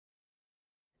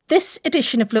This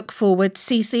edition of Look Forward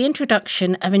sees the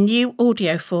introduction of a new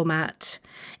audio format.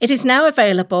 It is now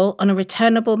available on a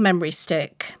returnable memory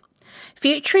stick.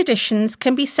 Future editions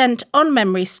can be sent on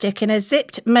memory stick in a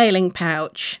zipped mailing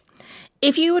pouch.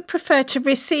 If you would prefer to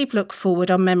receive Look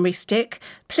Forward on memory stick,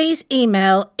 please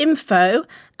email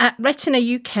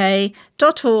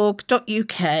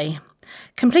info@retinauk.org.uk.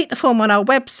 Complete the form on our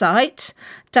website,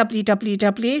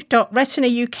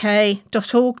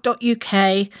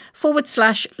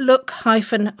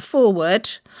 www.retinauk.org.uk/look-forward,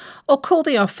 or call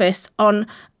the office on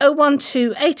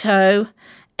 01280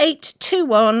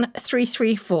 821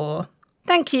 334.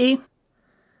 Thank you.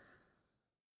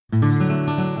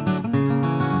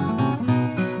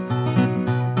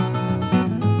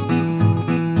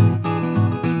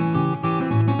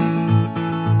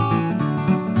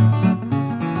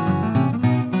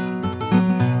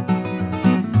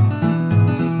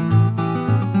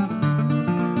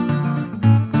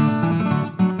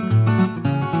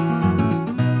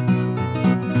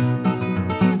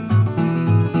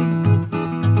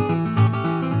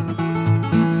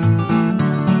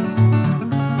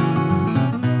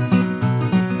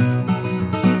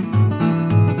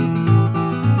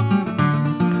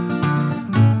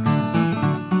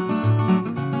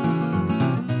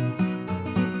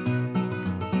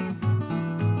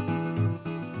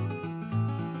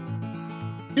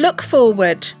 Look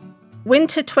Forward,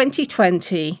 Winter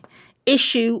 2020,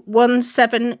 Issue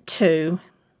 172.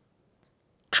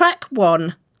 Track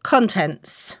 1,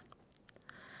 Contents.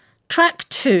 Track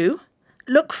 2,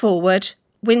 Look Forward,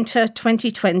 Winter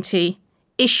 2020,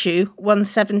 Issue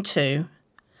 172.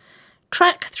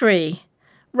 Track 3,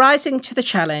 Rising to the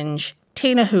Challenge,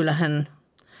 Tina Houlihan.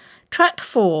 Track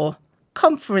 4,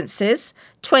 Conferences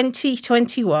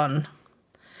 2021.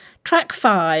 Track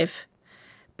 5,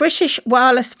 British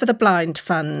Wireless for the Blind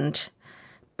Fund,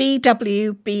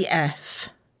 BWBF.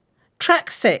 Track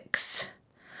 6,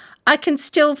 I can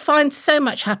still find so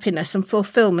much happiness and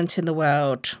fulfilment in the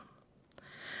world.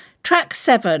 Track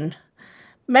 7,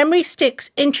 Memory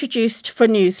Sticks introduced for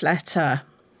newsletter.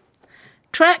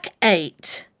 Track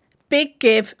 8, Big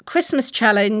Give Christmas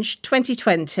Challenge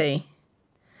 2020.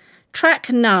 Track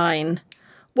 9,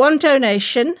 One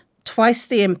Donation, Twice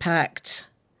the Impact.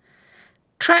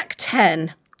 Track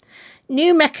 10,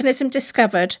 New mechanism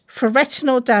discovered for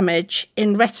retinal damage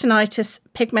in retinitis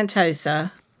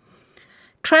pigmentosa.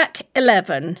 Track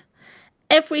 11,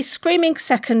 Every screaming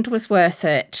second was worth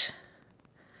it.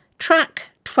 Track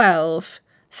 12,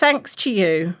 Thanks to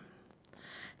you.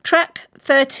 Track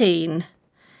 13,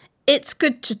 It's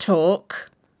good to talk.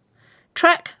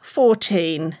 Track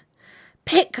 14,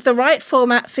 Pick the right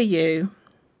format for you.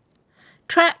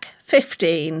 Track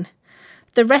 15,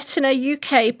 The Retina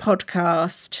UK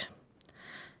podcast.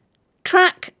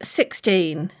 Track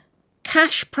 16,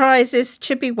 Cash prizes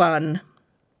to be won.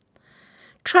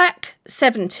 Track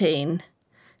 17,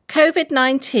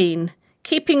 COVID-19,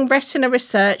 keeping retina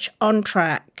research on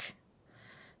track.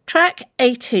 Track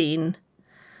 18,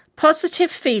 positive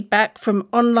feedback from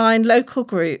online local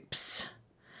groups.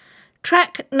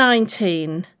 Track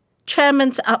 19,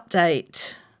 Chairman's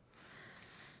update.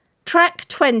 Track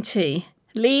 20,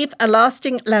 leave a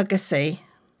lasting legacy.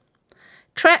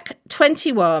 Track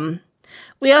 21,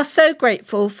 we are so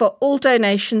grateful for all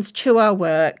donations to our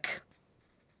work.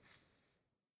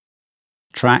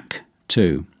 Track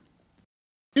 2.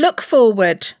 Look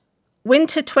Forward,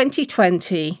 Winter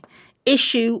 2020,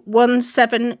 Issue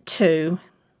 172.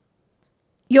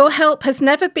 Your help has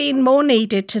never been more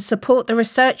needed to support the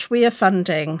research we are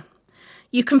funding.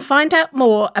 You can find out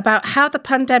more about how the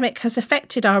pandemic has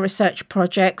affected our research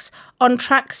projects on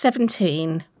Track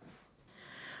 17.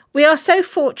 We are so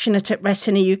fortunate at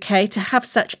Retina UK to have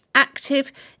such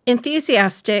active,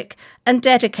 enthusiastic and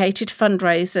dedicated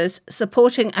fundraisers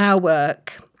supporting our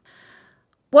work.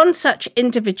 One such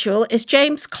individual is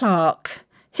James Clark,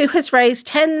 who has raised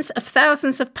tens of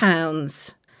thousands of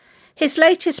pounds. His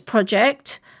latest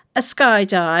project, a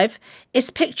skydive,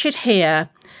 is pictured here,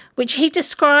 which he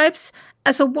describes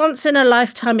as a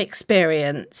once-in-a-lifetime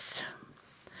experience.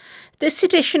 This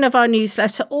edition of our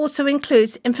newsletter also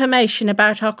includes information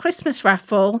about our Christmas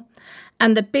raffle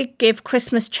and the Big Give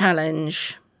Christmas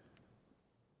Challenge.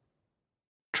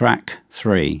 Track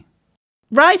 3.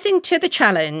 Rising to the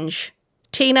Challenge,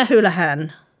 Tina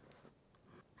Houlihan.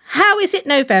 How is it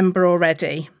November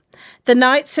already? The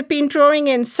nights have been drawing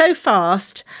in so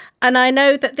fast, and I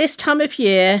know that this time of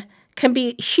year can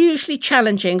be hugely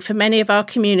challenging for many of our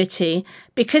community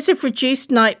because of reduced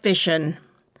night vision.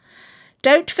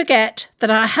 Don't forget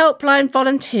that our helpline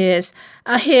volunteers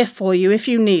are here for you if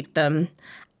you need them,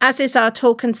 as is our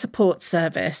talk and support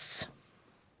service.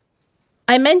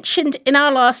 I mentioned in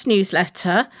our last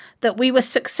newsletter that we were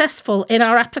successful in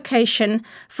our application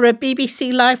for a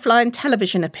BBC Lifeline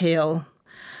television appeal.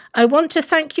 I want to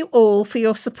thank you all for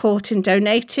your support in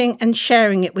donating and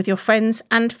sharing it with your friends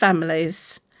and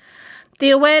families.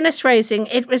 The awareness raising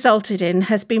it resulted in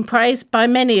has been praised by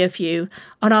many of you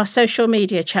on our social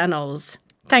media channels.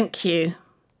 Thank you.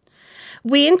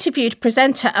 We interviewed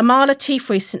presenter Amar Lateef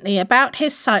recently about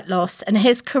his sight loss and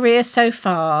his career so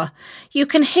far. You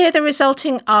can hear the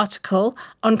resulting article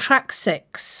on track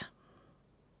 6.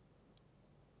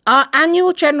 Our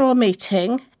annual general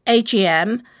meeting,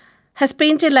 AGM, has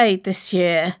been delayed this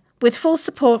year with full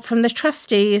support from the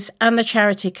trustees and the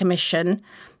Charity Commission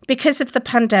because of the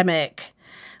pandemic.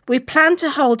 We plan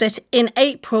to hold it in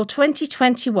April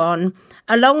 2021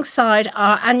 alongside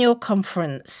our annual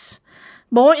conference.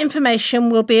 More information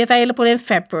will be available in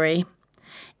February.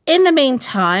 In the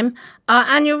meantime, our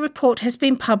annual report has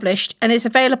been published and is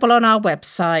available on our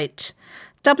website,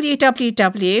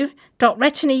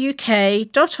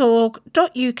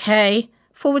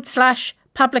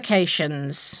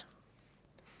 www.retinauk.org.uk/publications.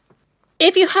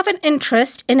 If you have an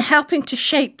interest in helping to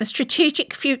shape the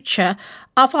strategic future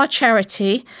of our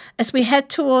charity as we head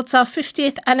towards our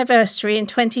 50th anniversary in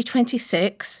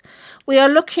 2026, we are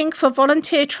looking for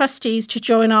volunteer trustees to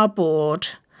join our board.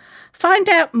 Find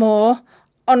out more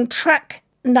on track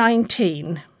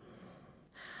 19.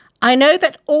 I know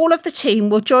that all of the team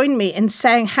will join me in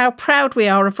saying how proud we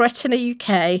are of Retina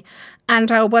UK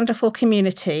and our wonderful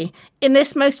community in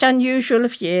this most unusual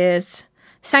of years.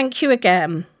 Thank you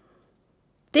again.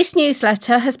 This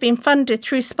newsletter has been funded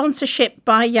through sponsorship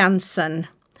by Janssen.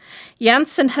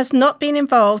 Janssen has not been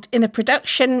involved in the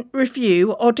production,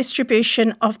 review or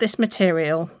distribution of this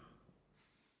material.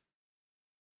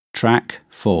 Track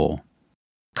 4.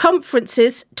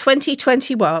 Conferences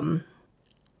 2021.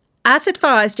 As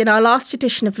advised in our last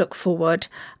edition of Look Forward,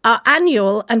 our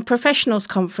annual and professionals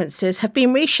conferences have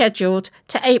been rescheduled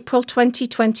to April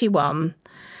 2021.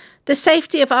 The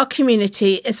safety of our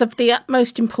community is of the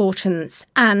utmost importance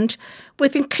and,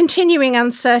 with continuing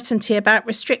uncertainty about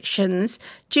restrictions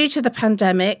due to the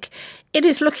pandemic, it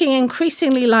is looking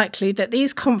increasingly likely that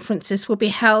these conferences will be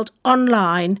held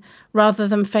online rather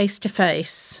than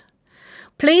face-to-face.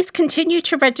 Please continue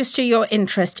to register your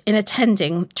interest in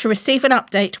attending to receive an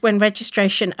update when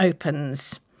registration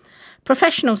opens.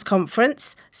 Professionals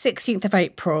Conference, 16th of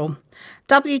April.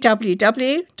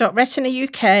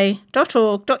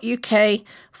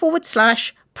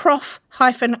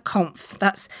 www.retinauk.org.uk/prof-conf.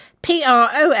 That's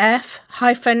PROF-CONF.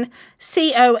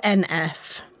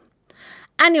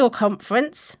 Annual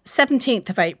Conference, 17th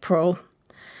of April.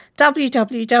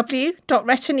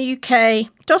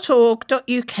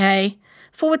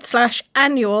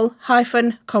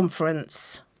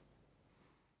 www.retinauk.org.uk/annual-conference.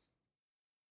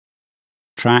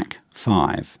 Track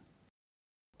 5.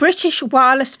 British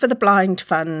Wireless for the Blind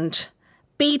Fund,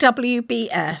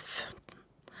 BWBF.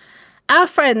 Our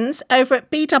friends over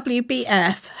at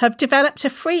BWBF have developed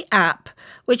a free app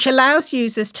which allows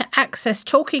users to access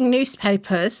talking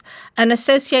newspapers and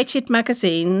associated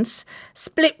magazines,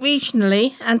 split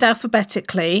regionally and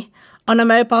alphabetically, on a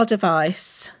mobile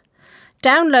device.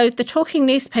 Download the Talking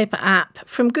Newspaper app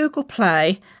from Google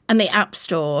Play and the App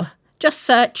Store. Just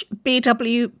search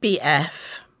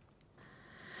BWBF.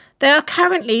 They are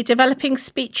currently developing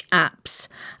speech apps,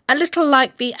 a little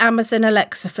like the Amazon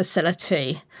Alexa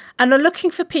facility, and are looking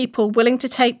for people willing to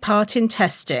take part in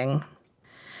testing.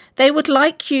 They would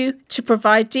like you to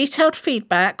provide detailed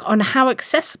feedback on how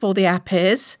accessible the app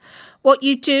is, what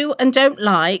you do and don't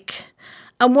like,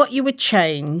 and what you would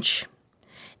change.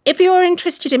 If you are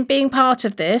interested in being part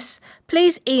of this,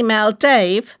 please email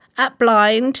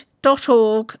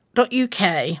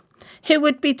dave@blind.org.uk, who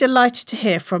would be delighted to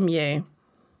hear from you.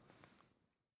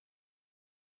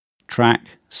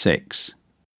 Track 6.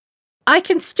 I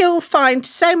can still find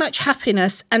so much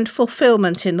happiness and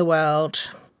fulfilment in the world.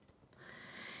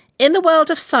 In the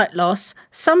world of sight loss,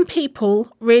 some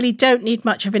people really don't need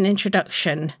much of an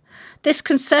introduction. This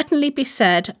can certainly be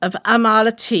said of Amar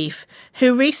Lateef,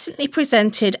 who recently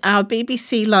presented our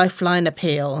BBC Lifeline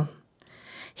appeal.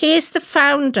 He is the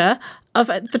founder of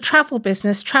the travel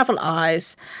business Travel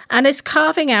Eyes and is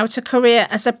carving out a career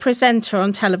as a presenter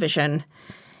on television,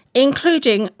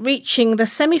 including reaching the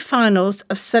semi-finals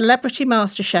of Celebrity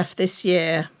MasterChef this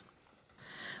year.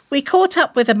 We caught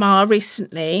up with Amar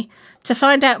recently to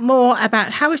find out more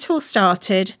about how it all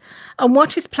started and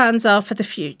what his plans are for the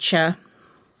future.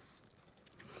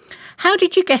 How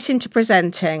did you get into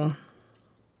presenting?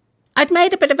 I'd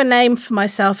made a bit of a name for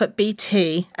myself at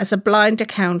BT as a blind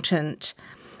accountant,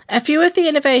 A few of the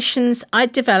innovations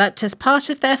I'd developed as part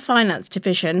of their finance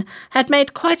division had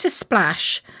made quite a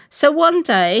splash, so one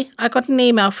day I got an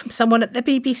email from someone at the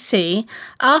BBC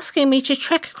asking me to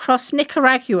trek across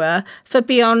Nicaragua for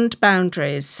Beyond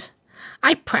Boundaries.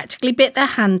 I practically bit their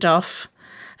hand off.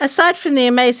 Aside from the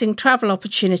amazing travel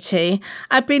opportunity,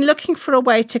 I'd been looking for a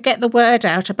way to get the word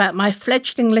out about my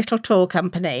fledgling little tour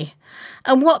company.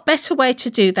 And what better way to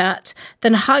do that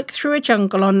than hike through a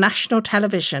jungle on national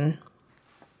television?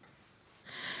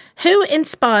 Who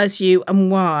inspires you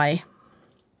and why?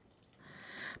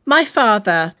 My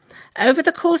father. Over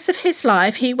the course of his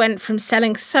life, he went from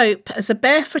selling soap as a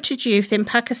barefooted youth in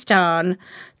Pakistan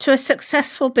to a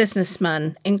successful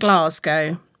businessman in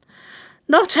Glasgow.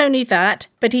 Not only that,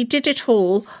 but he did it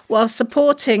all while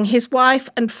supporting his wife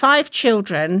and 5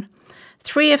 children,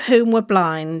 3 of whom were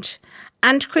blind,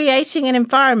 and creating an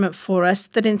environment for us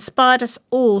that inspired us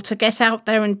all to get out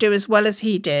there and do as well as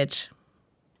he did.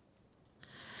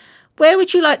 Where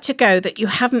would you like to go that you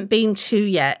haven't been to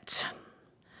yet?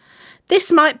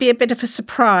 This might be a bit of a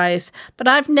surprise, but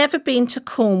I've never been to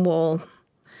Cornwall.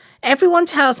 Everyone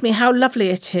tells me how lovely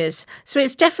it is, so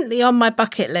it's definitely on my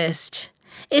bucket list.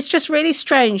 It's just really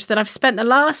strange that I've spent the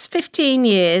last 15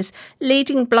 years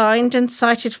leading blind and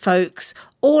sighted folks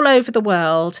all over the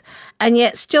world and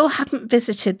yet still haven't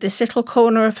visited this little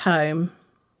corner of home.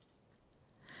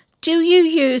 Do you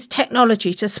use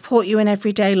technology to support you in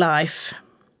everyday life?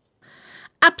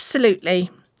 Absolutely.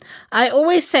 I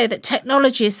always say that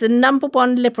technology is the number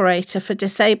one liberator for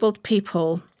disabled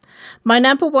people. My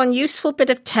number one useful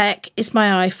bit of tech is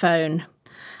my iPhone.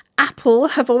 Apple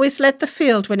have always led the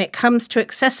field when it comes to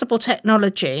accessible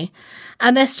technology,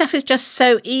 and their stuff is just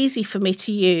so easy for me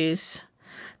to use.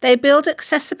 They build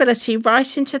accessibility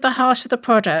right into the heart of the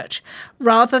product,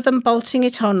 rather than bolting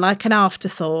it on like an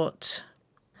afterthought.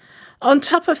 On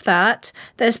top of that,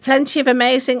 there's plenty of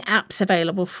amazing apps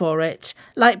available for it,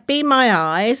 like Be My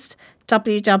Eyes,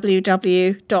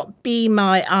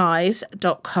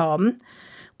 www.bemyeyes.com,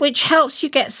 which helps you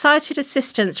get sighted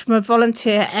assistance from a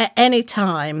volunteer at any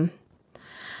time.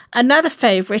 Another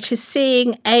favourite is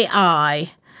Seeing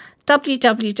AI,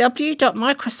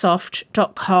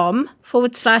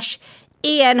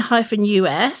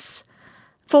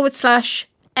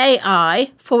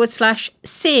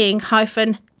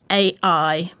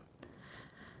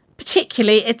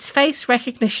 Particularly its face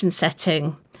recognition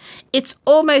setting. It's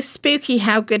almost spooky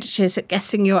how good it is at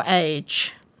guessing your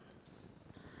age.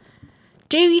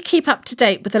 Do you keep up to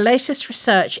date with the latest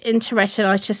research into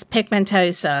retinitis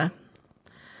pigmentosa?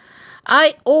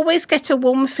 I always get a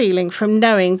warm feeling from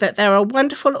knowing that there are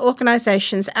wonderful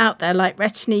organisations out there like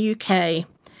Retina UK,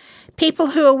 people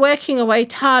who are working away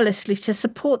tirelessly to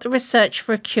support the research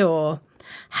for a cure.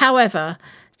 However,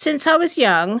 since I was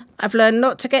young, I've learned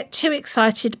not to get too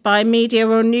excited by media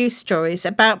or news stories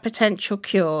about potential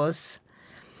cures.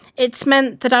 It's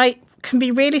meant that I can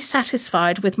be really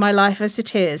satisfied with my life as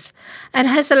it is, and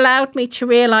has allowed me to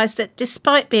realise that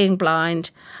despite being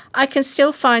blind, I can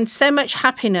still find so much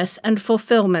happiness and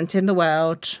fulfilment in the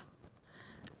world.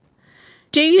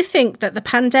 Do you think that the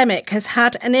pandemic has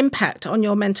had an impact on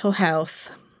your mental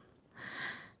health?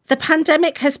 The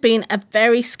pandemic has been a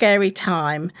very scary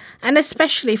time, and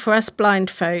especially for us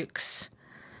blind folks.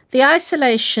 The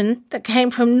isolation that came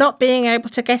from not being able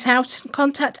to get out and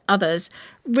contact others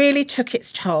really took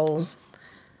its toll.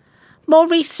 More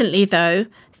recently, though,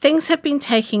 things have been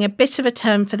taking a bit of a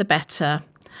turn for the better.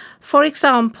 For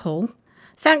example,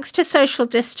 thanks to social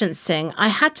distancing, I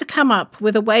had to come up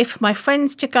with a way for my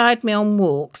friends to guide me on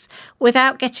walks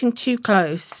without getting too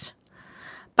close.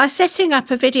 By setting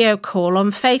up a video call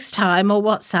on FaceTime or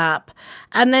WhatsApp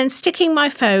and then sticking my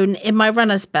phone in my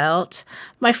runner's belt,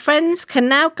 my friends can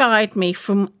now guide me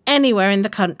from anywhere in the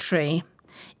country.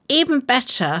 Even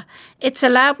better, it's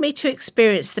allowed me to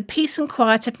experience the peace and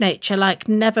quiet of nature like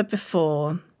never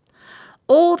before.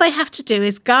 All they have to do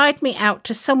is guide me out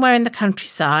to somewhere in the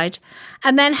countryside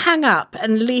and then hang up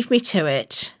and leave me to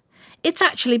it. It's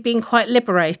actually been quite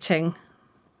liberating.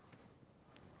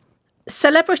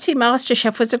 Celebrity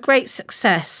MasterChef was a great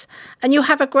success, and you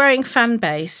have a growing fan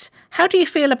base. How do you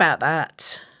feel about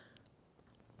that?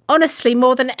 Honestly,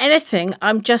 more than anything,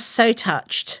 I'm just so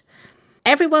touched.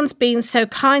 Everyone's been so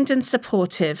kind and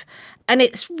supportive, and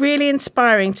it's really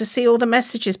inspiring to see all the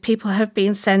messages people have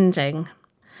been sending.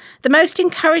 The most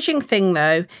encouraging thing,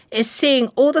 though, is seeing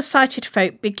all the sighted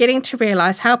folk beginning to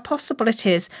realise how possible it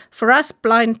is for us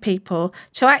blind people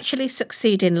to actually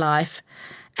succeed in life,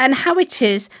 and how it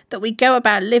is that we go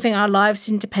about living our lives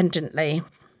independently.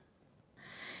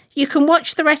 You can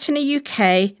watch the Retina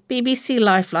UK BBC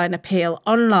Lifeline appeal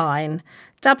online.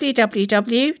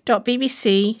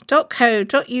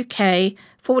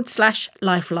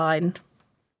 www.bbc.co.uk/lifeline.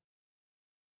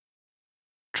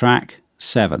 Track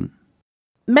 7.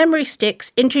 Memory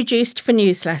sticks introduced for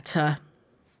newsletter.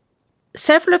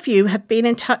 Several of you have been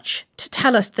in touch to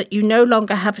tell us that you no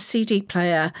longer have a CD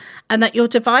player and that your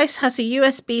device has a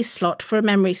USB slot for a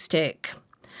memory stick.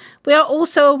 We are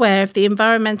also aware of the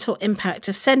environmental impact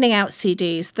of sending out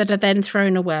CDs that are then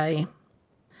thrown away.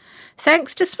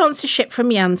 Thanks to sponsorship from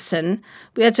Janssen,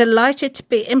 we are delighted to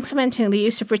be implementing the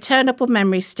use of returnable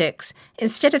memory sticks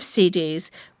instead of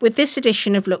CDs with this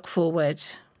edition of Look Forward.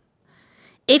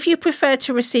 If you prefer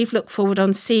to receive Look Forward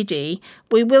on CD,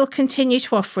 we will continue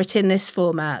to offer it in this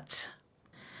format.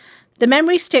 The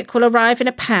memory stick will arrive in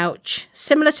a pouch,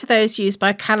 similar to those used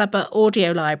by Calibre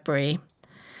Audio Library.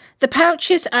 The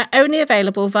pouches are only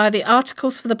available via the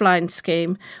Articles for the Blind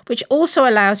scheme, which also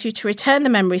allows you to return the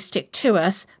memory stick to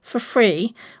us for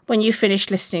free when you finish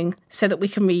listening so that we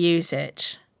can reuse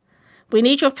it. We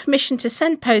need your permission to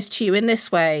send post to you in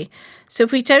this way, so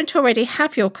if we don't already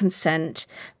have your consent,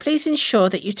 please ensure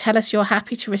that you tell us you're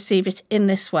happy to receive it in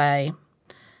this way.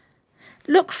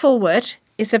 Look Forward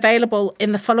is available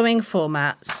in the following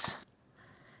formats: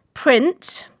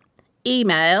 print,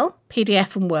 email,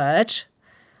 PDF and Word,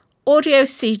 audio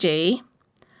CD,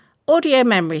 audio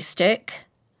memory stick,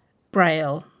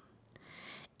 Braille.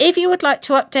 If you would like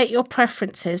to update your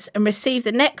preferences and receive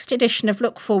the next edition of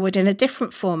Look Forward in a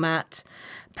different format,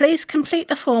 please complete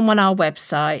the form on our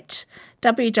website,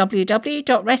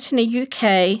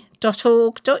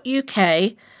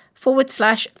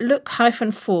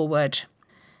 www.retinauk.org.uk/look-forward.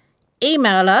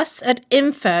 Email us at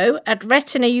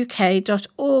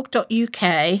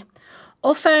info@retinauk.org.uk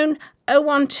or phone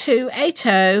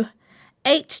 01280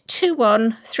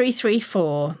 821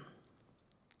 334.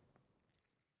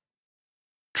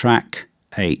 Track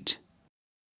 8.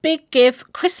 Big Give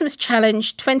Christmas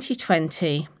Challenge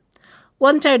 2020.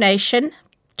 One donation,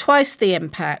 twice the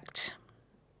impact.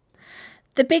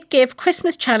 The Big Give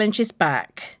Christmas Challenge is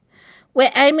back.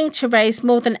 We're aiming to raise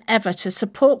more than ever to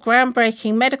support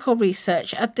groundbreaking medical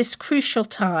research at this crucial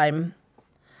time.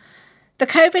 The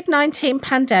COVID-19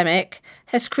 pandemic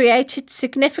has created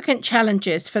significant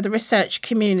challenges for the research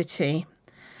community.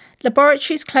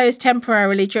 Laboratories closed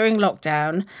temporarily during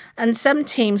lockdown, and some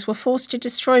teams were forced to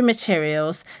destroy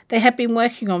materials they had been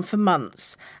working on for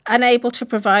months, unable to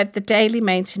provide the daily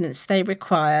maintenance they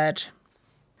required.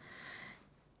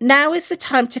 Now is the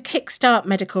time to kickstart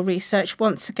medical research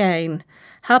once again,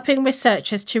 helping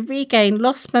researchers to regain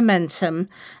lost momentum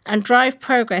and drive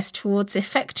progress towards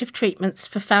effective treatments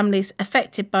for families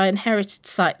affected by inherited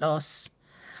sight loss.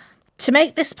 To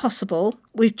make this possible,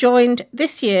 we've joined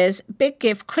this year's Big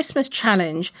Give Christmas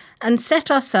Challenge and set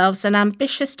ourselves an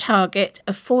ambitious target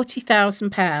of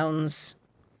 £40,000.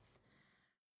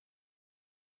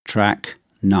 Track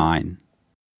 9.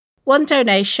 One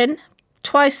donation,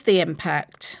 twice the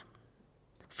impact.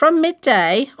 From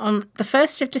midday on the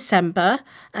 1st of December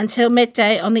until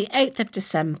midday on the 8th of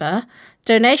December,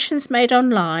 donations made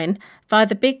online via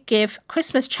the Big Give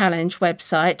Christmas Challenge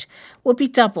website will be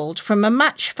doubled from a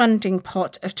match funding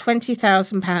pot of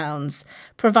 £20,000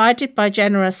 provided by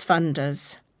generous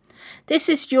funders. This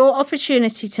is your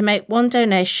opportunity to make one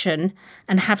donation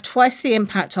and have twice the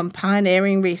impact on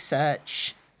pioneering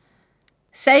research.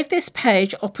 Save this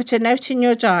page or put a note in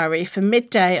your diary for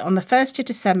midday on the 1st of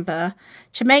December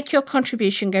to make your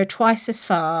contribution go twice as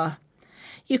far.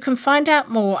 You can find out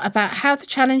more about how the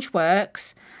challenge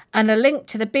works and a link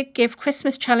to the Big Give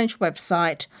Christmas Challenge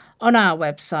website on our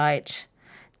website,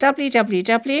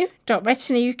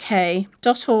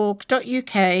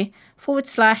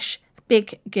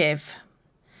 www.retinauk.org.uk/biggive.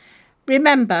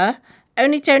 Remember,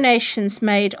 only donations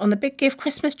made on the Big Give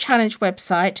Christmas Challenge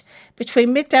website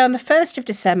between midday on the 1st of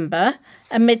December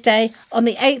and midday on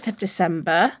the 8th of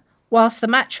December, whilst the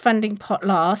match funding pot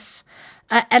lasts,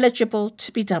 are eligible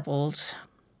to be doubled.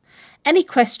 Any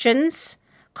questions?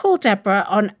 Call Deborah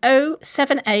on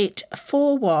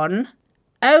 07841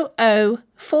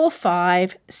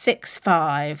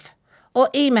 004565 or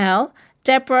email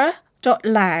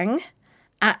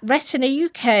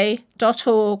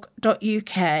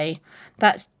deborah.lang@retinauk.org.uk.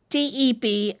 That's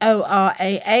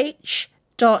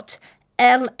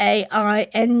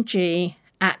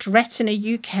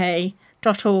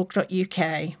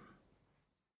DEBORAH.LAING@retinauk.org.uk.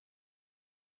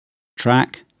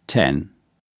 Track 10.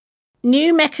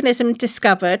 New mechanism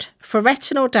discovered for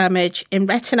retinal damage in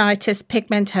retinitis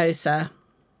pigmentosa.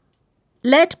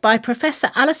 Led by Professor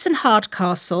Alison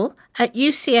Hardcastle at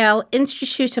UCL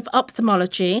Institute of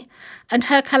Ophthalmology and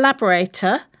her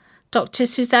collaborator, Dr.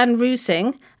 Suzanne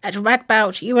Roosing at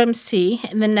Radboud UMC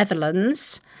in the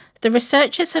Netherlands, The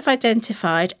researchers have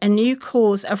identified a new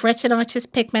cause of retinitis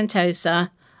pigmentosa,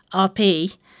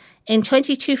 RP, in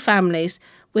 22 families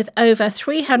with over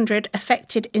 300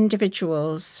 affected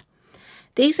individuals.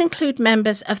 These include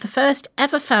members of the first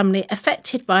ever family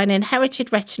affected by an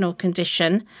inherited retinal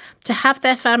condition to have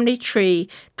their family tree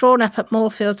drawn up at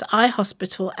Moorfields Eye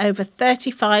Hospital over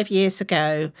 35 years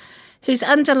ago, whose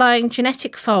underlying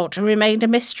genetic fault remained a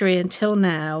mystery until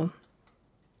now.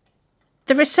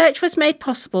 The research was made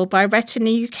possible by Retina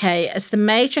UK as the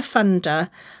major funder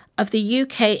of the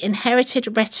UK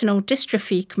Inherited Retinal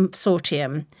Dystrophy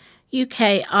Consortium,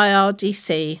 UK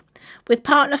IRDC, with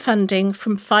partner funding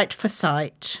from Fight for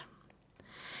Sight.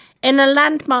 In a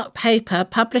landmark paper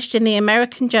published in the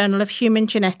American Journal of Human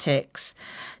Genetics,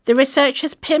 the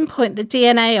researchers pinpoint the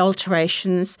DNA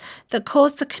alterations that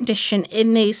caused the condition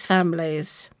in these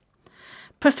families.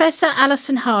 Professor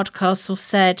Alison Hardcastle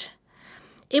said,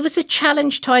 "It was a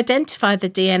challenge to identify the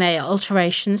DNA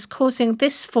alterations causing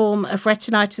this form of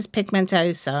retinitis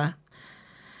pigmentosa.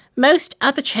 Most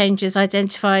other changes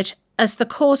identified as the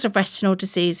cause of retinal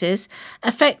diseases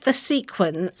affect the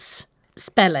sequence,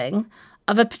 spelling,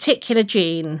 of a particular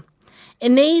gene.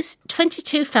 In these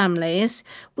 22 families,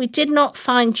 we did not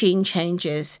find gene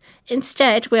changes.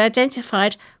 Instead, we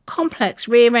identified complex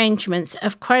rearrangements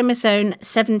of chromosome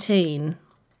 17.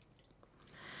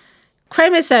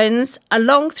 Chromosomes are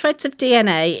long threads of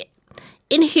DNA.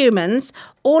 In humans,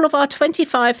 all of our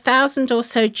 25,000 or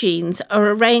so genes are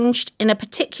arranged in a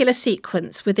particular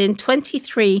sequence within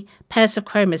 23 pairs of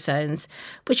chromosomes,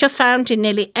 which are found in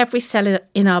nearly every cell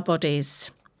in our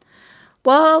bodies.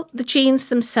 While the genes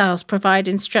themselves provide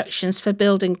instructions for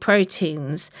building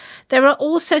proteins, there are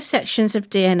also sections of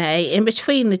DNA in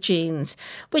between the genes,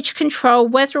 which control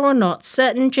whether or not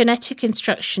certain genetic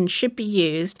instructions should be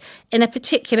used in a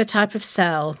particular type of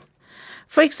cell.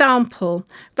 For example,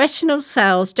 retinal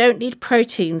cells don't need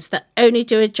proteins that only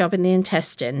do a job in the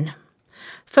intestine.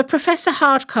 For Professor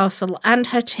Hardcastle and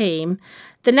her team,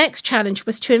 the next challenge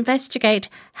was to investigate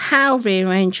how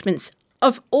rearrangements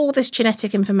of all this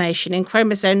genetic information in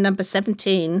chromosome number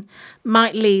 17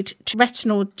 might lead to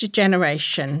retinal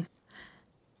degeneration.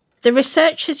 The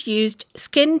researchers used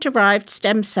skin-derived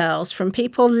stem cells from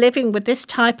people living with this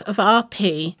type of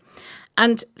RP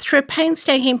and, through a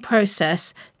painstaking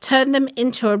process, turned them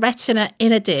into a retina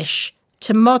in a dish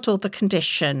to model the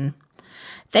condition.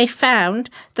 They found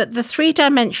that the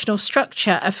three-dimensional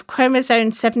structure of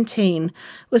chromosome 17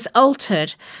 was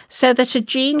altered so that a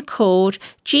gene called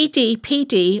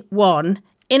GDPD1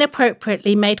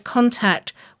 inappropriately made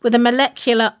contact with a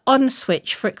molecular on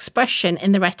switch for expression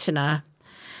in the retina.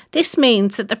 This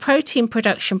means that the protein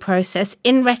production process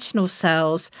in retinal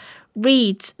cells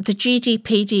reads the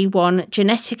GDPD1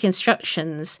 genetic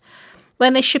instructions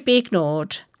when they should be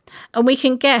ignored, and we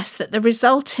can guess that the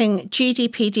resulting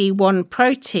GDPD1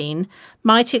 protein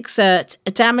might exert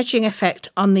a damaging effect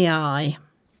on the eye.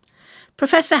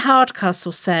 Professor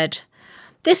Hardcastle said,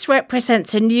 "This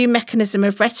represents a new mechanism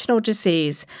of retinal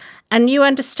disease and new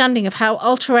understanding of how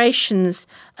alterations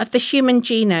of the human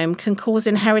genome can cause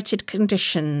inherited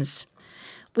conditions.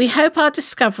 We hope our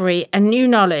discovery and new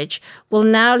knowledge will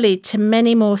now lead to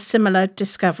many more similar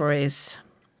discoveries."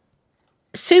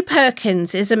 Sue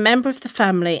Perkins is a member of the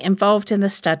family involved in the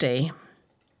study.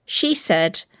 She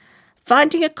said,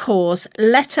 "Finding a cause,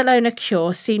 let alone a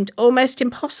cure, seemed almost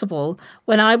impossible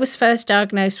when I was first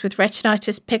diagnosed with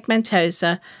retinitis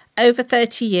pigmentosa over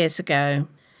 30 years ago.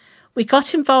 We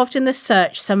got involved in the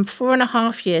search some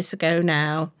 4.5 years ago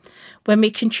now, when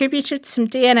we contributed some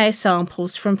DNA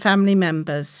samples from family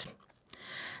members.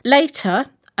 Later,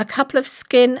 a couple of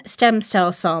skin stem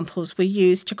cell samples were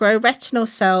used to grow retinal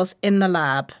cells in the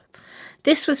lab.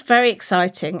 This was very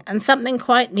exciting and something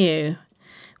quite new.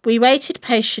 We waited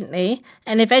patiently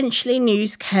and eventually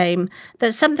news came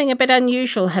that something a bit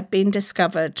unusual had been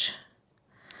discovered.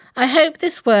 I hope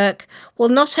this work will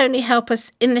not only help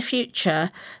us in the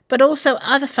future, but also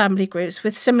other family groups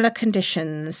with similar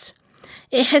conditions.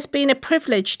 It has been a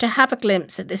privilege to have a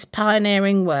glimpse at this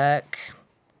pioneering work."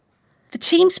 The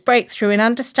team's breakthrough in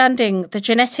understanding the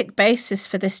genetic basis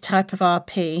for this type of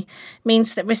RP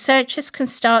means that researchers can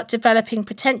start developing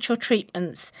potential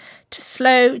treatments to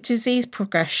slow disease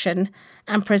progression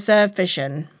and preserve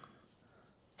vision.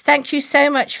 Thank you so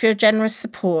much for your generous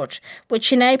support,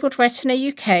 which enabled Retina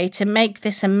UK to make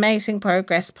this amazing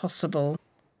progress possible.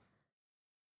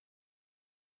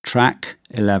 Track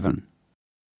 11.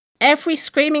 Every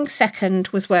screaming second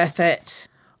was worth it.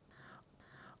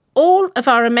 All of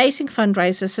our amazing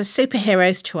fundraisers are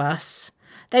superheroes to us.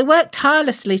 They work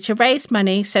tirelessly to raise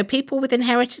money so people with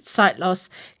inherited sight loss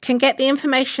can get the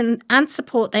information and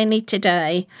support they need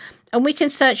today, and we can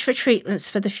search for treatments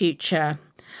for the future.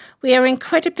 We are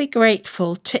incredibly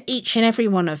grateful to each and every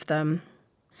one of them.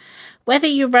 Whether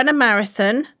you run a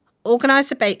marathon,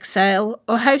 organise a bake sale,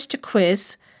 or host a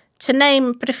quiz, to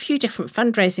name but a few different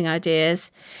fundraising ideas,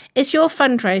 it's your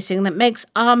fundraising that makes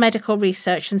our medical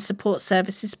research and support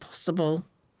services possible.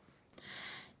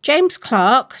 James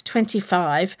Clark,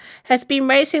 25, has been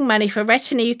raising money for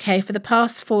Retina UK for the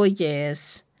past 4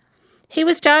 years. He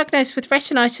was diagnosed with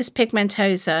retinitis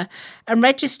pigmentosa and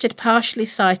registered partially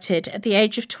sighted at the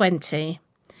age of 20.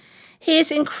 He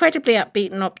is incredibly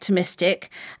upbeat and optimistic,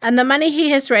 and the money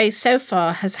he has raised so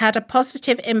far has had a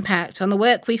positive impact on the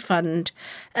work we fund,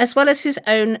 as well as his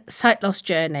own sight loss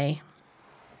journey.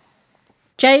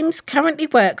 James currently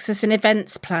works as an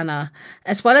events planner,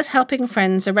 as well as helping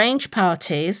friends arrange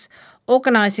parties,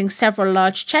 organising several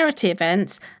large charity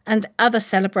events and other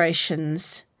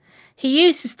celebrations. He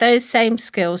uses those same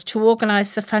skills to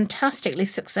organise the fantastically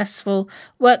successful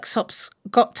Workshops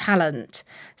Got Talent,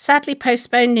 sadly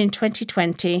postponed in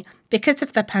 2020 because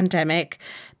of the pandemic,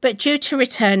 but due to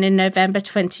return in November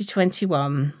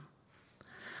 2021.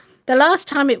 The last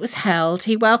time it was held,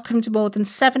 he welcomed more than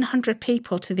 700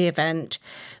 people to the event,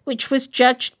 which was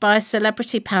judged by a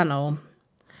celebrity panel.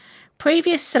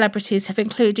 Previous celebrities have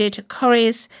included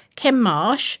Corrie's Kim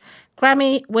Marsh,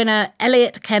 Grammy winner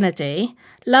Elliot Kennedy,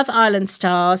 Love Island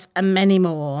stars, and many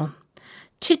more.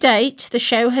 To date, the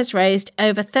show has raised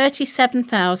over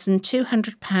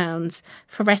 £37,200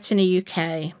 for Retina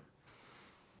UK.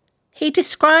 He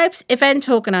describes event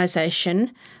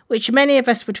organisation, which many of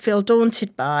us would feel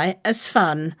daunted by, as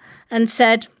fun, and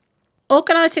said,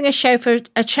 "Organising a show for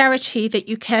a charity that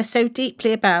you care so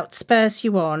deeply about spurs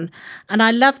you on, and I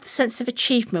love the sense of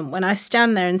achievement when I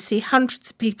stand there and see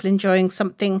hundreds of people enjoying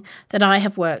something that I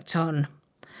have worked on.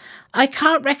 I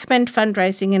can't recommend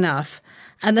fundraising enough,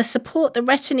 and the support that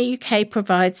Retina UK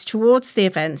provides towards the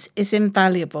events is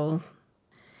invaluable."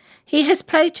 He has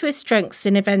played to his strengths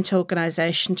in event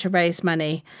organisation to raise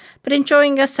money, but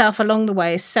enjoying yourself along the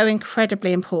way is so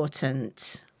incredibly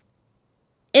important.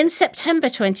 In September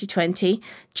 2020,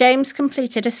 James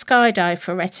completed a skydive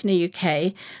for Retina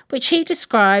UK, which he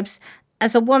describes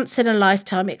as a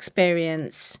once-in-a-lifetime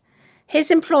experience.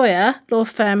 His employer, law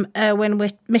firm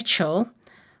Irwin Mitchell,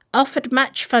 offered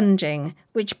match funding,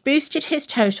 which boosted his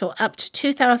total up to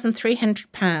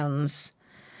 £2,300.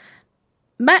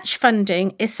 Match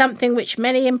funding is something which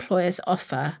many employers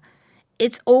offer.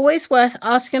 It's always worth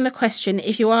asking the question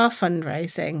if you are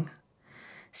fundraising.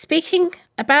 Speaking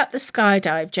about the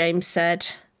skydive, James said,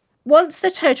 "Once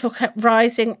the total kept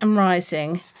rising and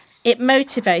rising, it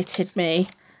motivated me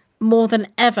more than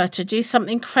ever to do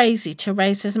something crazy to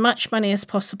raise as much money as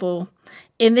possible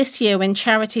in this year when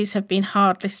charities have been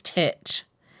hardest hit.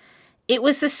 It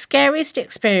was the scariest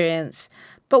experience,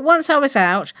 but once I was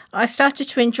out, I started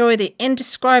to enjoy the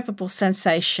indescribable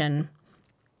sensation.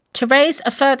 To raise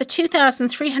a further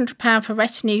 £2,300 for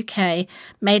Retina UK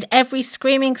made every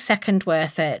screaming second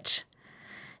worth it.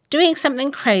 Doing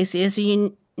something crazy is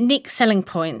a unique selling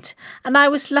point, and I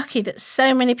was lucky that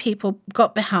so many people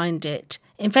got behind it,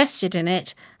 invested in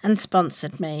it, and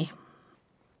sponsored me."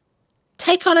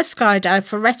 Take on a skydive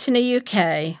for Retina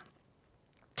UK.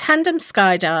 Tandem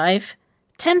skydive,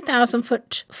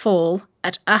 10,000-foot fall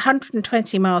at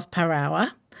 120 miles per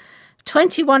hour,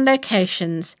 21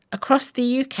 locations across the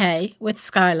UK with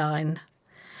Skyline.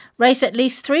 Raise at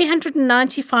least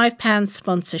 £395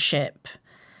 sponsorship.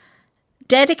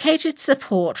 Dedicated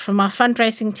support from our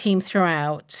fundraising team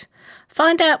throughout.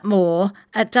 Find out more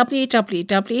at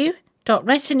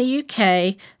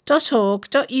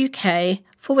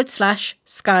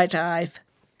www.retinauk.org.uk/skydive.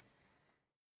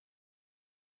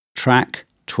 Track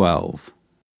 12.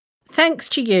 Thanks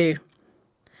to you.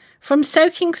 From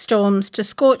soaking storms to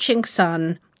scorching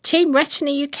sun, Team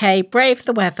Retina UK braved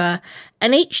the weather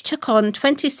and each took on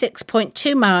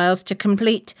 26.2 miles to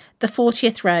complete the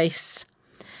 40th race.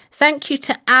 Thank you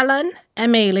to Alan,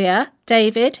 Amelia,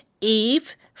 David,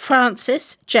 Eve,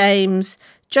 Francis, James,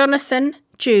 Jonathan,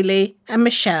 Julie and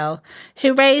Michelle,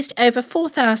 who raised over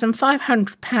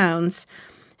 £4,500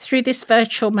 through this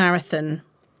virtual marathon.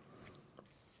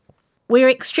 We are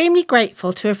extremely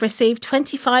grateful to have received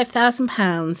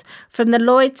 £25,000 from the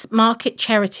Lloyds Market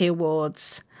Charity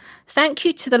Awards. Thank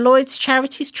you to the Lloyds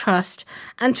Charities Trust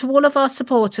and to all of our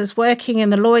supporters working in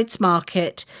the Lloyds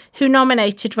Market who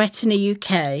nominated Retina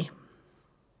UK.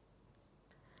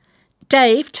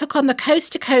 Dave took on the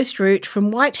coast-to-coast route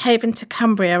from Whitehaven to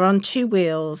Cumbria on 2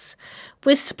 wheels.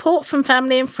 With support from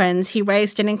family and friends, he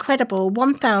raised an incredible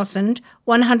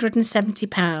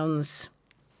 £1,170.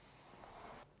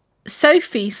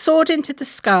 Sophie soared into the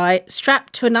sky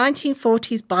strapped to a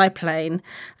 1940s biplane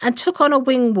and took on a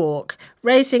wing walk,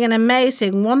 raising an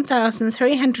amazing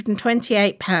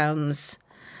 £1,328.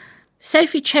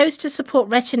 Sophie chose to support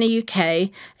Retina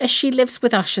UK as she lives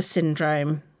with Usher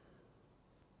syndrome.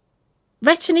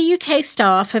 Retina UK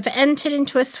staff have entered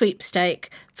into a sweepstake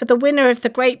for the winner of the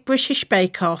Great British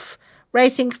Bake Off,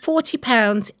 raising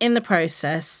 £40 in the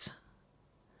process.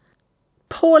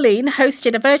 Pauline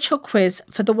hosted a virtual quiz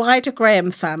for the wider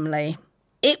Graham family.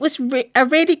 It was a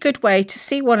really good way to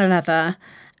see one another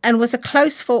and was a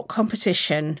close-fought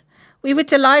competition. We were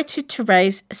delighted to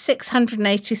raise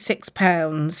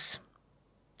 £686.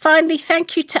 Finally,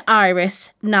 thank you to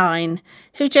Iris, 9,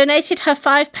 who donated her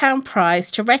 £5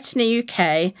 prize to Retina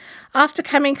UK after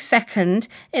coming second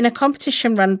in a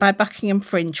competition run by Buckingham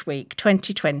Fringe Week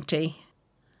 2020.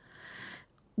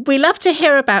 We love to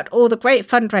hear about all the great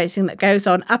fundraising that goes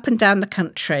on up and down the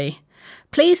country.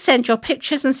 Please send your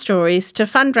pictures and stories to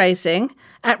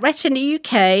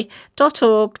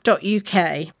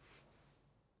fundraising@retinauk.org.uk.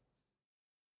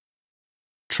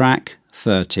 Track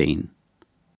 13.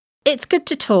 It's good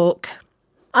to talk.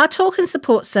 Our talk and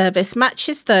support service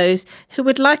matches those who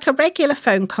would like a regular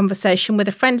phone conversation with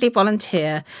a friendly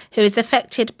volunteer who is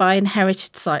affected by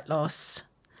inherited sight loss.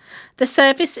 The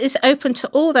service is open to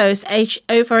all those aged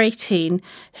over 18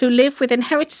 who live with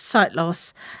inherited sight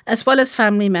loss, as well as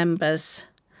family members.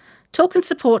 Talk and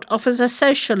Support offers a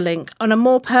social link on a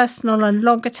more personal and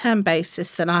longer-term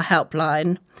basis than our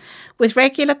helpline, with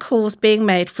regular calls being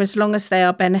made for as long as they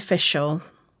are beneficial.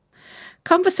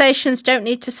 Conversations don't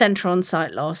need to centre on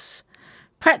sight loss.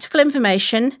 Practical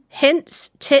information,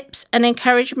 hints, tips and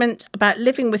encouragement about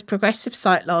living with progressive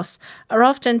sight loss are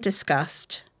often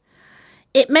discussed.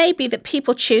 It may be that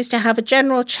people choose to have a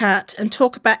general chat and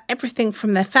talk about everything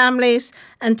from their families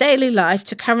and daily life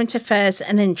to current affairs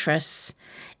and interests.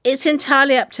 It's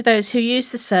entirely up to those who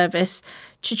use the service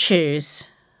to choose.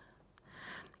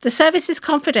 The service is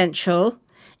confidential,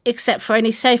 except for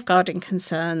any safeguarding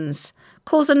concerns.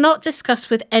 Calls are not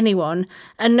discussed with anyone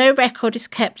and no record is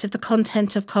kept of the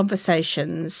content of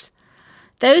conversations.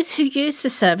 Those who use the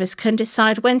service can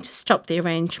decide when to stop the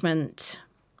arrangement.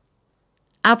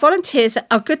 Our volunteers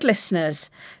are good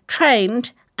listeners, trained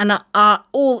and are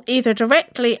all either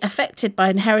directly affected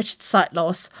by inherited sight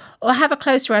loss or have a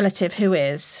close relative who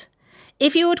is.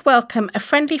 If you would welcome a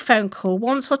friendly phone call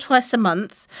once or twice a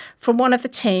month from one of the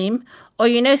team, or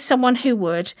you know someone who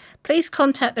would, please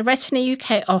contact the Retina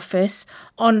UK office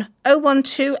on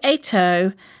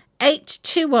 01280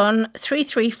 821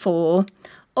 334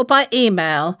 or by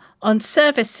email on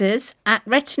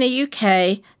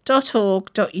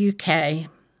services@retinauk.org.uk.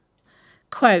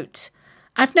 Quote,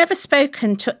 I've never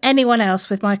spoken to anyone else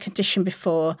with my condition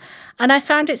before, and I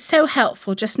found it so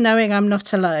helpful just knowing I'm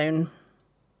not alone.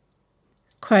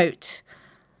 Quote,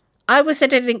 I was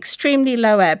at an extremely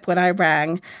low ebb when I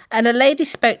rang, and a lady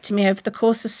spoke to me over the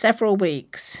course of several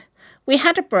weeks. We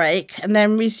had a break and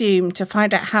then resumed to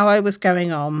find out how I was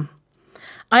going on.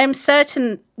 I am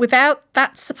certain without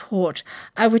that support,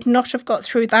 I would not have got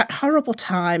through that horrible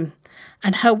time,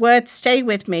 and her words stay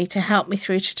with me to help me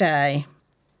through today.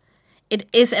 It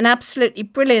is an absolutely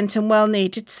brilliant and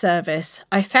well-needed service.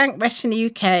 I thank Retina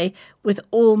UK with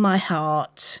all my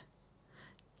heart.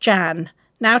 Jan,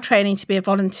 now training to be a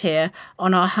volunteer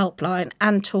on our helpline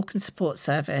and talk and support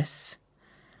service.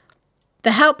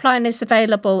 The helpline is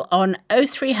available on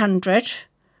 0300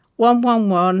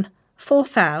 111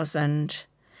 4000.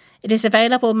 It is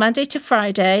available Monday to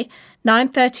Friday,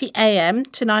 9:30 a.m.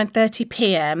 to 9:30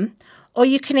 p.m, or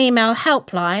you can email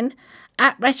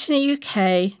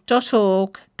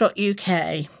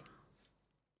helpline@retinauk.org.uk.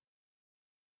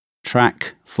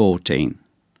 Track 14.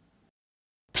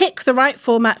 Pick the right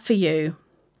format for you.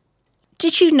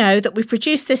 Did you know that we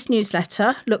produce this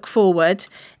newsletter, Look Forward,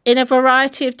 in a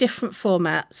variety of different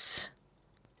formats?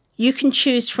 You can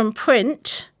choose from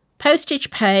print,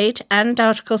 postage paid and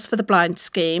articles for the blind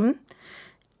scheme,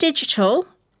 digital,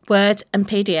 Word and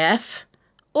PDF,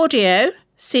 audio,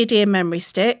 CD and memory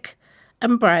stick,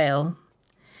 and Braille.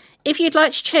 If you'd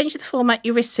like to change the format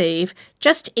you receive,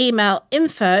 just email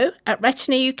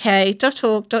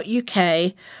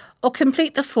info@retinauk.org.uk or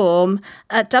complete the form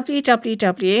at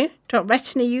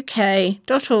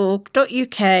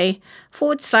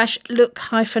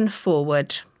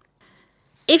www.retinauk.org.uk/look-forward.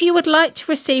 If you would like to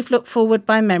receive Look Forward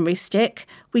by memory stick,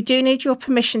 we do need your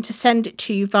permission to send it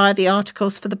to you via the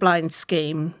Articles for the Blind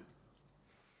scheme.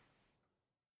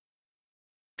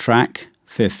 Track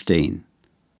 15.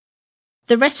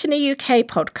 The Retina UK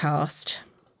podcast.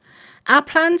 Our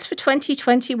plans for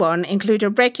 2021 include a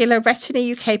regular Retina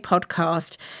UK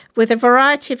podcast with a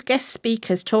variety of guest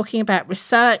speakers talking about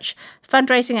research,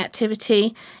 fundraising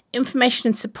activity, information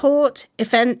and support,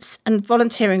 events and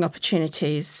volunteering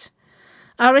opportunities.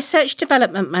 Our Research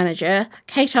Development Manager,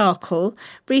 Kate Arkle,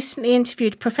 recently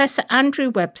interviewed Professor Andrew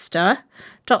Webster,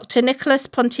 Dr. Nicholas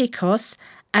Pontikos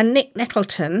and Nick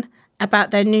Nettleton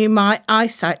about their new My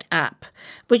Eyesight app,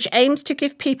 which aims to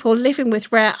give people living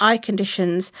with rare eye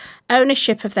conditions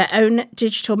ownership of their own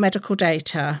digital medical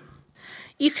data.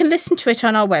 You can listen to it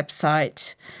on our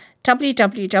website,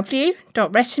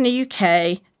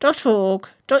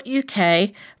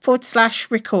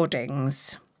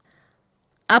 www.retinauk.org.uk/recordings.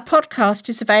 Our podcast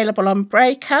is available on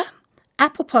Breaker,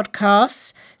 Apple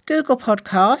Podcasts, Google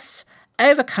Podcasts,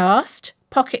 Overcast,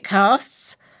 Pocket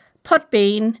Casts,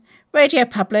 Podbean, Radio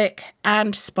Public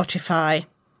and Spotify.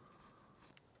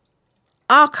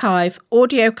 Archive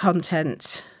audio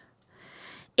content.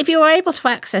 If you are able to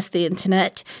access the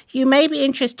internet, you may be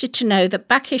interested to know that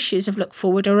back issues of Look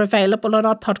Forward are available on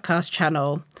our podcast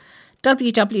channel,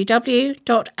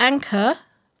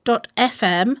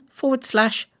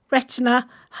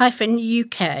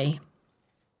 www.anchor.fm/retina-UK.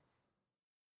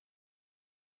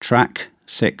 Track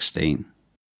 16.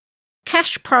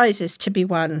 Cash prizes to be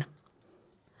won.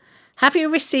 Have you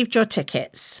received your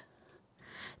tickets?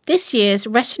 This year's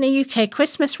Retina UK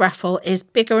Christmas raffle is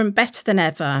bigger and better than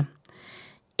ever.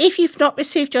 If you've not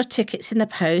received your tickets in the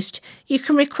post, you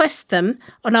can request them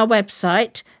on our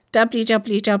website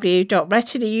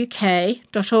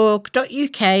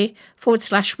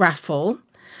www.retinauk.org.uk/raffle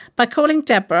by calling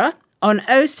Deborah on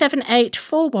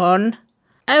 07841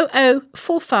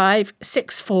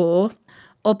 004564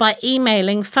 or by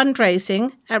emailing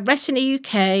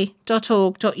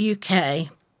fundraising@retinauk.org.uk.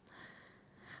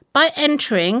 By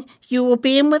entering, you will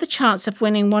be in with a chance of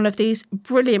winning one of these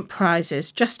brilliant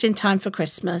prizes just in time for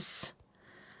Christmas.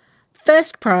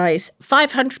 First prize,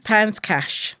 £500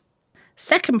 cash.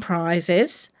 Second prize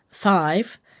is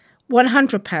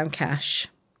 £100 cash.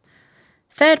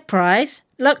 Third prize,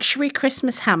 luxury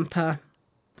Christmas hamper.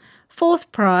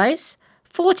 Fourth prize,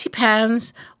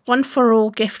 £40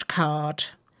 one-for-all gift card.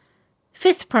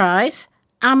 Fifth prize,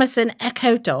 Amazon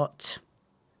Echo Dot.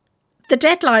 The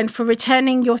deadline for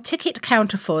returning your ticket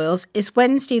counterfoils is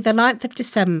Wednesday the 9th of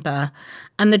December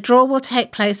and the draw will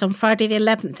take place on Friday the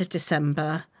 11th of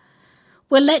December.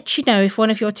 We'll let you know if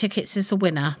one of your tickets is a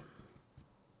winner.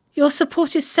 Your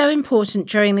support is so important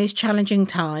during these challenging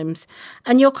times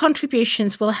and your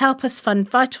contributions will help us fund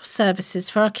vital services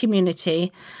for our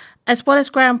community as well as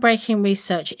groundbreaking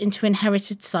research into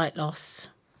inherited sight loss.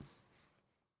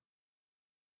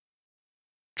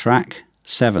 Track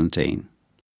 17.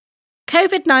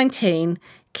 COVID-19,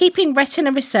 keeping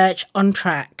retina research on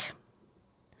track.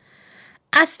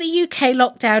 As the UK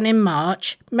locked down in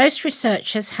March, most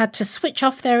researchers had to switch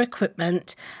off their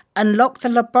equipment and lock the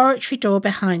laboratory door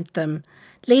behind them,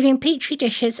 leaving petri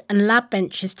dishes and lab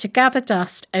benches to gather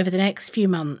dust over the next few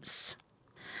months.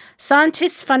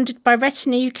 Scientists funded by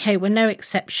Retina UK were no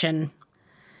exception.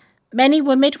 Many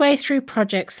were midway through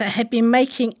projects that had been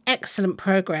making excellent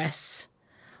progress.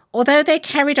 Although they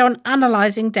carried on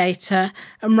analysing data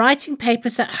and writing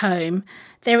papers at home,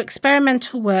 their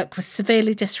experimental work was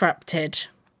severely disrupted.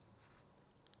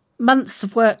 Months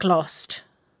of work lost.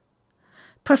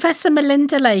 Professor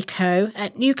Melinda Lako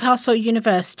at Newcastle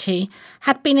University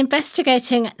had been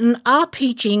investigating an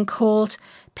RP gene called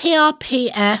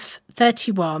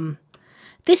PRPF31.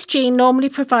 This gene normally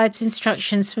provides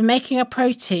instructions for making a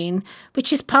protein,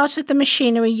 which is part of the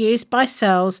machinery used by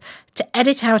cells to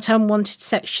edit out unwanted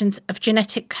sections of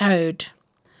genetic code.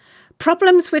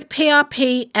 Problems with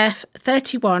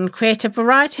PRPF31 create a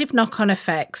variety of knock-on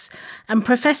effects, and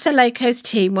Professor Lako's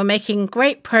team were making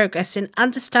great progress in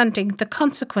understanding the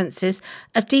consequences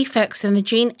of defects in the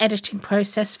gene editing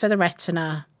process for the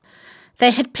retina.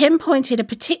 They had pinpointed a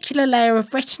particular layer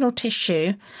of retinal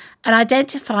tissue and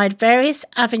identified various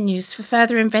avenues for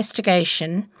further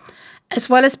investigation, as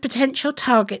well as potential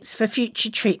targets for future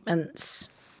treatments.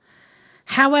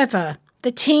 However,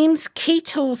 the team's key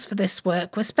tools for this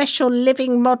work were special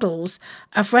living models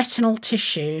of retinal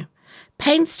tissue,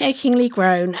 painstakingly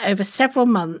grown over several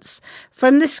months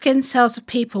from the skin cells of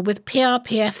people with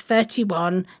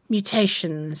PRPF31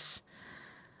 mutations.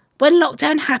 When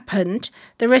lockdown happened,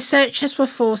 the researchers were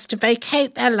forced to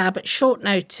vacate their lab at short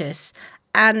notice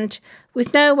and,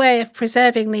 with no way of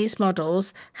preserving these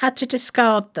models, had to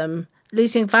discard them,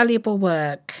 losing valuable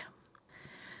work.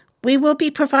 We will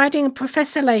be providing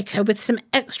Professor Lako with some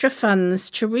extra funds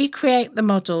to recreate the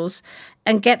models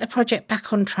and get the project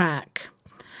back on track.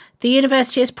 The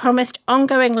university has promised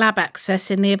ongoing lab access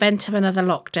in the event of another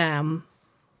lockdown.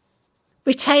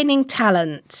 Retaining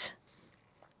talent.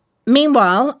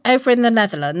 Meanwhile, over in the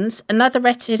Netherlands, another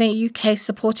Retina UK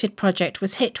supported project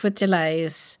was hit with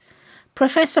delays.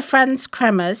 Professor Frans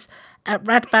Kremers at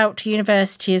Radboud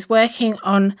University is working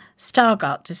on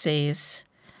Stargardt disease.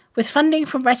 With funding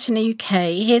from Retina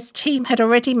UK, his team had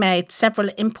already made several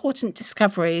important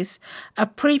discoveries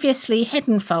of previously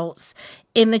hidden faults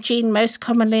in the gene most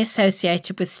commonly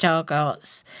associated with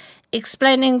Stargardt's,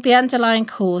 explaining the underlying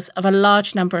cause of a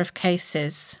large number of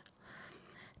cases.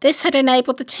 This had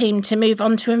enabled the team to move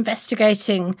on to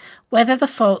investigating whether the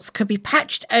faults could be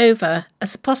patched over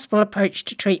as a possible approach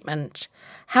to treatment.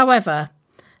 However,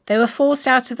 they were forced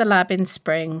out of the lab in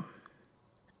spring.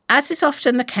 As is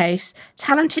often the case,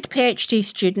 talented PhD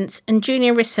students and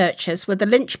junior researchers were the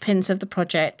linchpins of the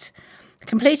project,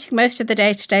 completing most of the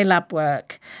day-to-day lab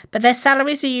work, but their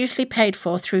salaries are usually paid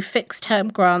for through fixed-term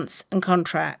grants and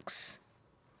contracts.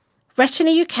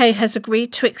 Retina UK has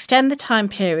agreed to extend the time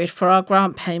period for our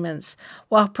grant payments,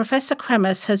 while Professor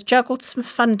Kremers has juggled some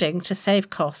funding to save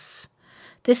costs.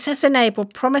 This has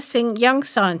enabled promising young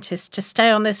scientists to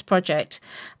stay on this project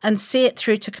and see it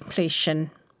through to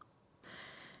completion.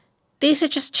 These are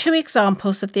just two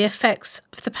examples of the effects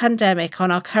of the pandemic on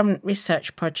our current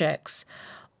research projects,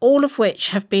 all of which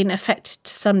have been affected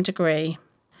to some degree.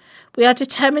 We are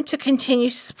determined to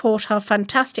continue to support our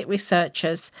fantastic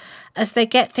researchers as they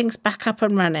get things back up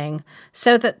and running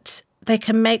so that they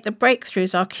can make the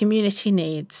breakthroughs our community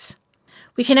needs.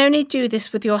 We can only do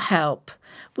this with your help.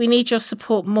 We need your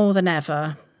support more than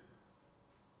ever.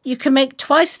 You can make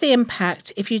twice the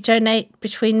impact if you donate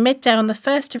between midday on the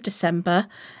 1st of December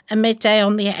and midday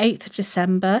on the 8th of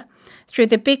December through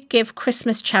the Big Give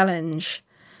Christmas Challenge.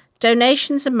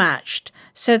 Donations are matched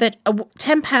so that a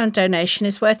 £10 donation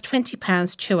is worth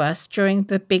 £20 to us during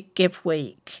the Big Give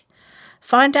week.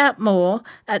 Find out more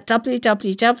at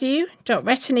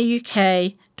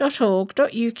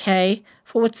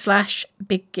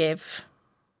www.retinauk.org.uk/Big Give.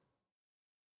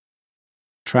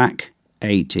 Track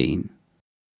 18.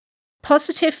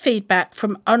 Positive feedback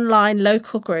from online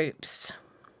local groups.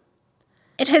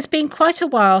 It has been quite a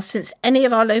while since any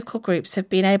of our local groups have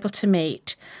been able to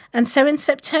meet, and so in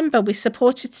September we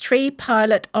supported 3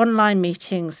 pilot online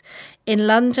meetings in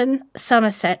London,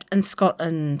 Somerset and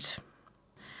Scotland.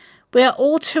 We are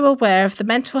all too aware of the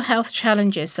mental health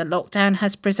challenges that lockdown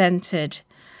has presented,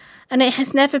 and it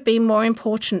has never been more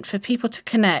important for people to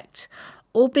connect,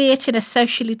 albeit in a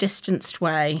socially distanced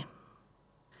way.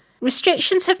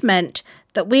 Restrictions have meant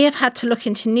that we have had to look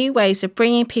into new ways of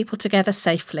bringing people together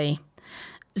safely.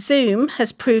 Zoom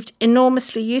has proved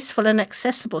enormously useful and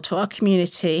accessible to our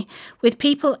community, with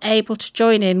people able to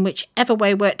join in whichever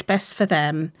way worked best for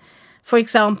them. For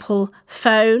example,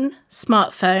 phone,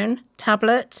 smartphone,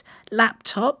 tablet,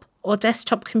 laptop or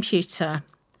desktop computer.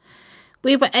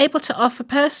 We were able to offer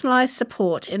personalised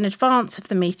support in advance of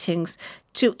the meetings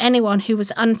to anyone who was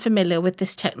unfamiliar with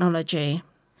this technology.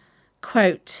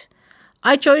 Quote,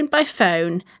 "I joined by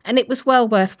phone and it was well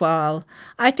worthwhile.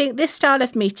 I think this style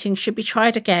of meeting should be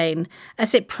tried again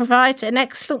as it provides an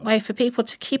excellent way for people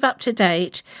to keep up to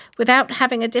date without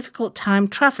having a difficult time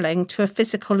travelling to a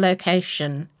physical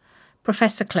location."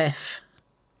 Professor Cliff.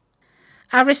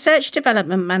 Our Research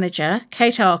Development Manager,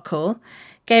 Kate Arkle,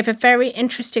 gave a very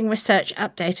interesting research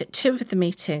update at 2 of the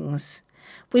meetings.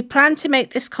 We plan to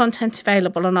make this content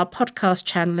available on our podcast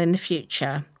channel in the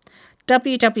future.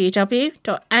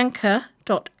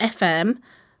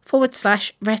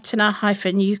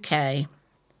 www.anchor.fm/retina-UK.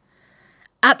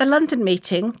 At the London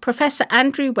meeting, Professor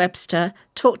Andrew Webster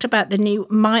talked about the new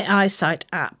My Eyesight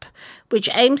app, which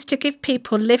aims to give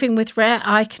people living with rare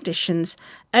eye conditions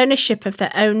ownership of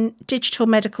their own digital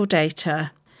medical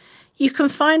data. You can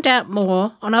find out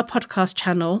more on our podcast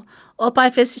channel or by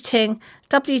visiting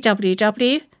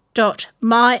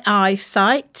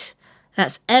www.myeyesight,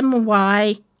 that's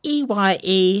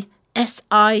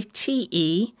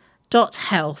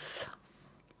MYEYESITE.health.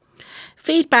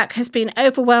 Feedback has been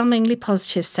overwhelmingly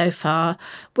positive so far,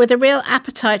 with a real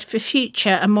appetite for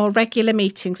future and more regular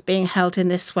meetings being held in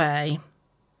this way.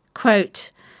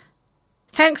 Quote,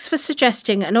 "Thanks for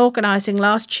suggesting and organising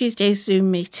last Tuesday's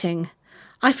Zoom meeting.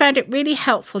 I found it really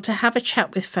helpful to have a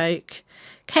chat with folk.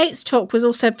 Kate's talk was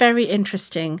also very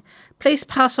interesting. Please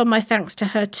pass on my thanks to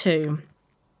her too.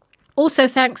 Also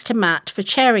thanks to Matt for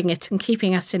chairing it and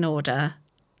keeping us in order.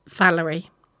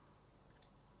 Valerie."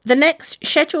 The next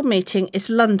scheduled meeting is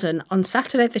London on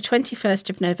Saturday the 21st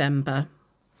of November.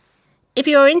 If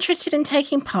you are interested in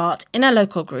taking part in a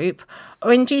local group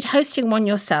or indeed hosting one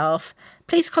yourself,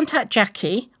 please contact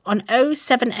Jackie on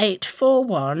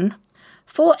 07841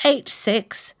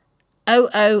 486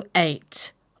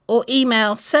 008 or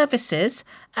email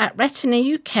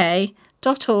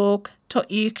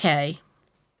services@retinauk.org.uk.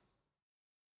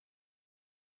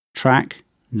 Track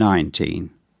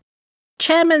 19.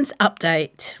 Chairman's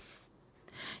Update.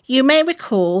 You may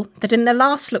recall that in the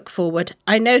last look forward,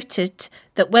 I noted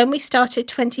that when we started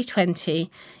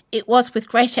 2020, it was with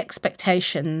great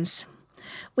expectations.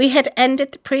 We had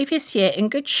ended the previous year in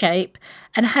good shape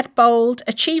and had bold,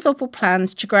 achievable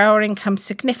plans to grow our income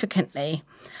significantly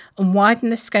and widen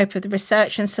the scope of the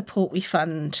research and support we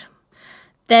fund.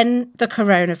 Then the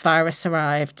coronavirus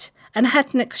arrived and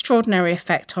had an extraordinary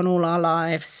effect on all our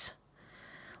lives.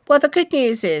 Well, the good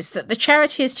news is that the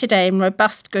charity is today in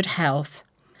robust good health.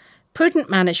 Prudent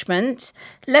management,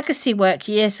 legacy work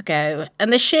years ago,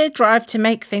 and the sheer drive to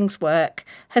make things work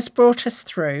has brought us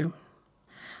through.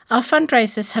 Our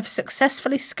fundraisers have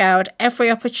successfully scoured every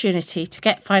opportunity to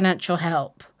get financial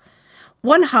help.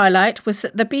 One highlight was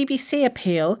that the BBC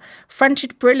appeal,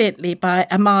 fronted brilliantly by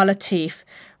Amar Latif,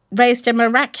 raised a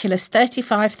miraculous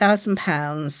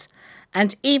 £35,000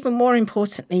 and, even more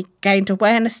importantly, gained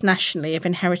awareness nationally of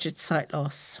inherited sight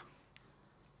loss.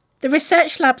 The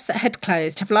research labs that had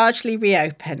closed have largely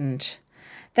reopened.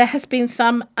 There has been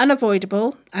some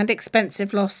unavoidable and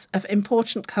expensive loss of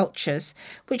important cultures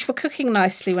which were cooking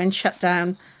nicely when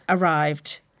shutdown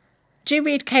arrived. Do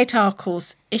read Kate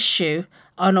Arkell's issue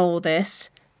on all this,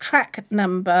 track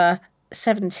number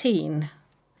 17.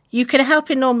 You can help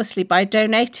enormously by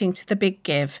donating to the Big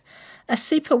Give, a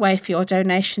super way for your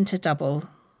donation to double.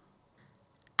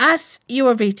 As you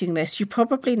are reading this, you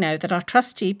probably know that our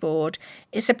trustee board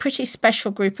is a pretty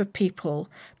special group of people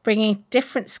bringing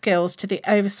different skills to the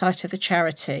oversight of the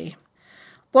charity.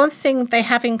 One thing they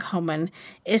have in common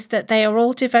is that they are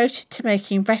all devoted to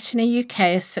making Retina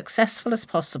UK as successful as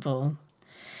possible.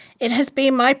 It has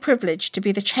been my privilege to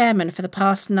be the chairman for the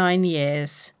past 9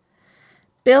 years.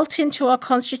 Built into our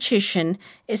constitution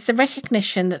is the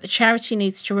recognition that the charity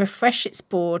needs to refresh its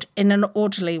board in an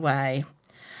orderly way.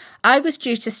 I was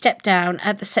due to step down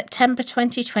at the September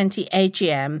 2020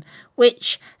 AGM,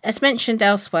 which, as mentioned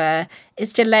elsewhere,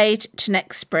 is delayed to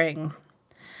next spring.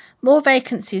 More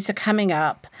vacancies are coming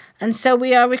up, and so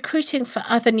we are recruiting for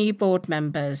other new board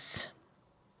members.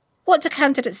 What do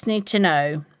candidates need to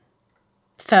know?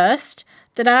 First,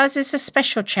 that ours is a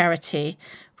special charity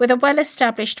with a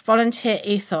well-established volunteer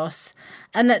ethos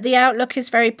and that the outlook is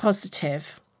very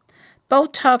positive.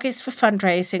 Bold targets for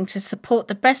fundraising to support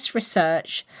the best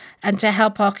research and to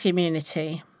help our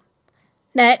community.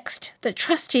 Next, that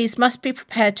trustees must be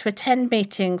prepared to attend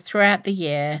meetings throughout the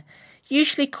year,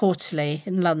 usually quarterly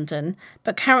in London,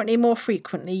 but currently more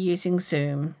frequently using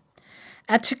Zoom,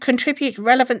 and to contribute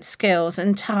relevant skills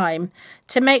and time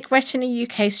to make Retina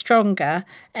UK stronger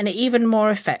and even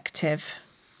more effective.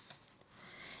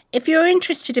 If you're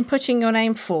interested in putting your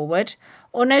name forward,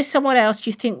 or know someone else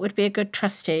you think would be a good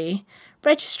trustee,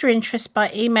 register interest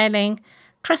by emailing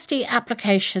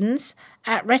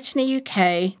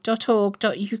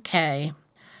trusteeapplications@retinauk.org.uk.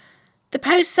 The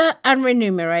posts are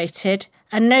unremunerated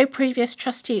and no previous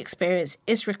trustee experience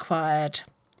is required.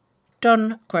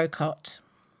 Don Grocott.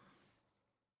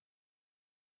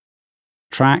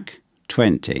 Track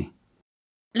 20.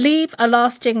 Leave a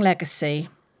lasting legacy.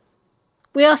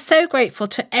 We are so grateful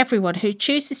to everyone who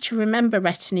chooses to remember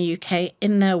Retina UK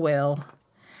in their will.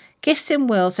 Gifts in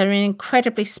wills are an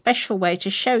incredibly special way to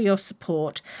show your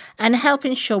support and help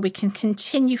ensure we can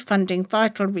continue funding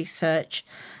vital research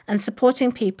and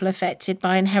supporting people affected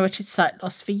by inherited sight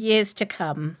loss for years to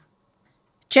come.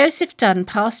 Joseph Dunn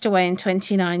passed away in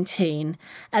 2019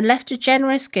 and left a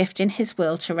generous gift in his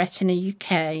will to Retina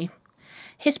UK.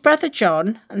 His brother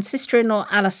John and sister-in-law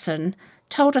Alison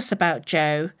told us about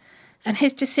Joe and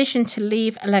his decision to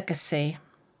leave a legacy.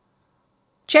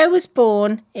 Joe was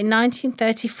born in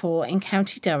 1934 in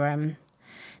County Durham.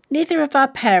 Neither of our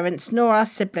parents nor our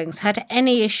siblings had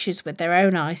any issues with their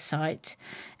own eyesight,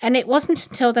 and it wasn't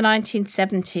until the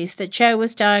 1970s that Joe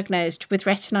was diagnosed with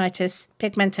retinitis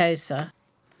pigmentosa.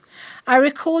 I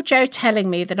recall Joe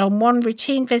telling me that on one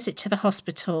routine visit to the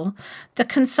hospital, the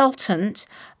consultant,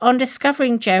 on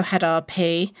discovering Joe had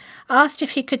RP, asked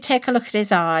if he could take a look at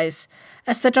his eyes,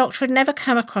 as the doctor had never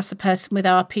come across a person with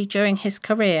RP during his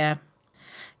career.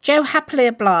 Joe happily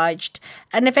obliged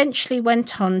and eventually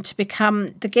went on to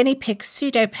become the guinea pig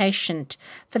pseudo-patient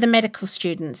for the medical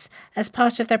students as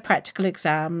part of their practical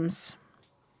exams.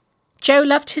 Joe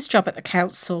loved his job at the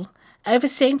council,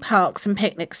 overseeing parks and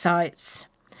picnic sites.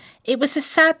 It was a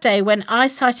sad day when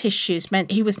eyesight issues meant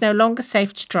he was no longer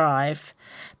safe to drive,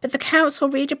 but the council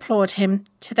redeployed him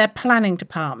to their planning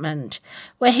department,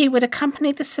 where he would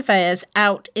accompany the surveyors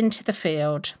out into the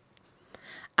field.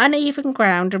 Uneven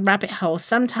ground and rabbit holes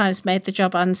sometimes made the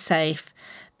job unsafe,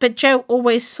 but Joe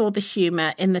always saw the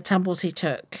humour in the tumbles he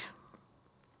took.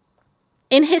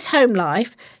 In his home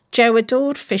life, Joe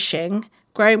adored fishing,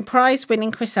 growing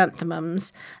prize-winning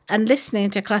chrysanthemums, and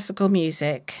listening to classical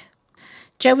music.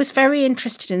 Joe was very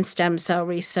interested in stem cell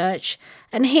research,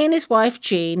 and he and his wife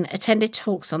Jean attended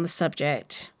talks on the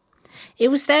subject. It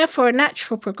was therefore a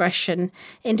natural progression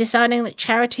in deciding that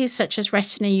charities such as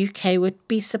Retina UK would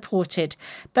be supported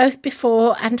both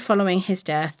before and following his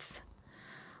death.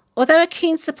 Although a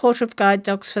keen supporter of guide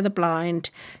dogs for the blind,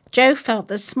 Joe felt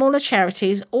that smaller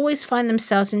charities always find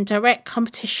themselves in direct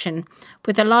competition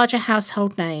with the larger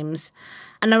household names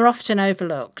and are often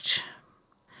overlooked.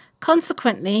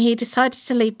 Consequently, he decided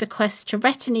to leave bequests to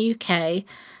Retina UK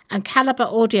and Calibre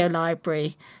Audio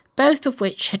Library, both of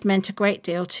which had meant a great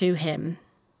deal to him.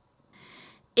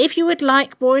 If you would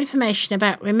like more information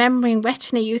about remembering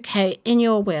Retina UK in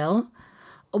your will,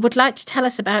 or would like to tell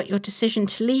us about your decision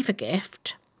to leave a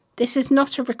gift, this is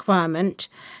not a requirement,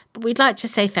 but we'd like to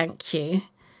say thank you.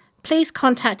 Please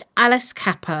contact Alice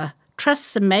Capper,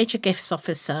 Trusts and Major Gifts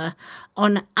Officer,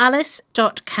 on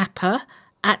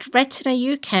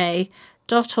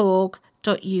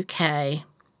alice.capper@retinauk.org.uk.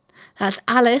 That's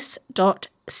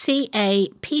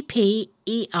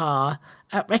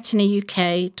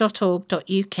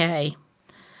alice.capper@retinauk.org.uk.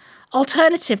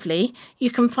 Alternatively, you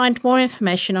can find more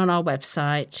information on our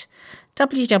website,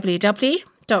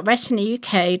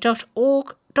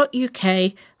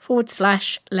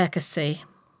 www.retinauk.org.uk/legacy.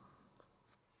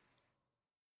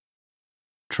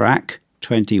 Track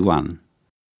 21.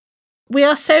 We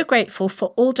are so grateful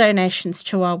for all donations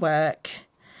to our work.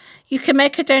 You can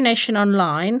make a donation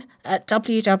online at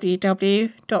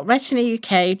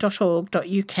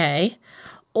www.retinauk.org.uk,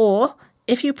 or,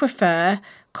 if you prefer,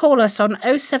 call us on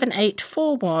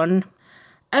 07841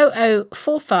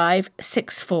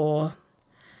 004564.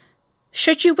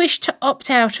 Should you wish to opt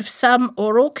out of some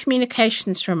or all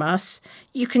communications from us,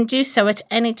 you can do so at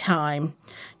any time.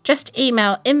 Just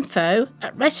email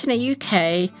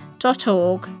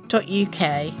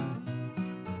info@retinauk.org.uk.